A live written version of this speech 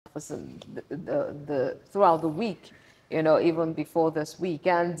for throughout the week, even before this week.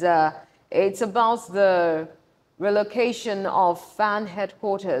 And it's about the relocation of FAAN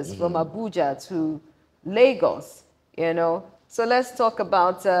headquarters from Abuja to Lagos, So let's talk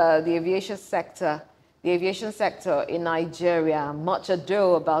about the aviation sector. The aviation sector in Nigeria, much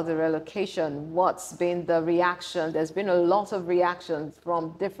ado about the relocation. What's been the reaction? There's been a lot of reactions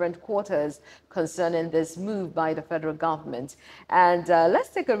from different quarters concerning this move by the federal government. And let's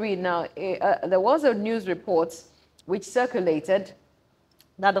take a read now. There was a news report which circulated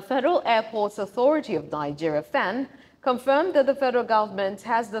that the Federal Airports Authority of Nigeria, FAAN, confirmed that the federal government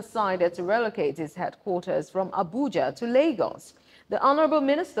has decided to relocate its headquarters from Abuja to Lagos. The Honorable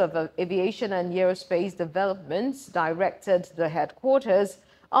Minister of Aviation and Aerospace Development directed the headquarters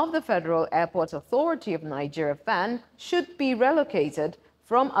of the Federal Airport Authority of Nigeria, FAAN, should be relocated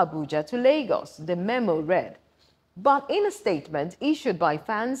from Abuja to Lagos, the memo read. But in a statement issued by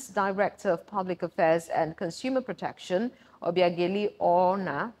FAAN's Director of Public Affairs and Consumer Protection, Obiageli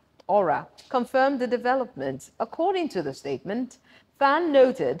Ora, confirmed the development. According to the statement, FAAN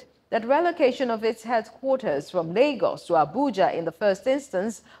noted that relocation of its headquarters from Lagos to Abuja in the first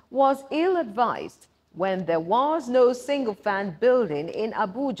instance was ill-advised when there was no single FAAN building in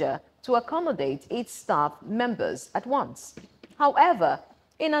Abuja to accommodate its staff members at once. However,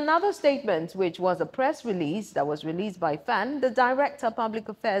 in another statement, which was a press release that was released by FAAN, the Director of Public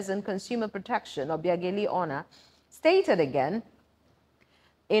Affairs and Consumer Protection, Obiageli Ora, stated again,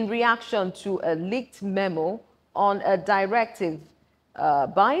 in reaction to a leaked memo on a directive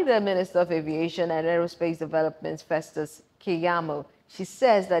by the Minister of Aviation and Aerospace Development, Festus Keyamo. She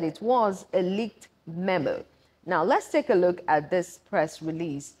says that it was a leaked memo. Now, let's take a look at this press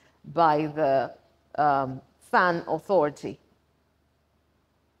release by the FAAN Authority.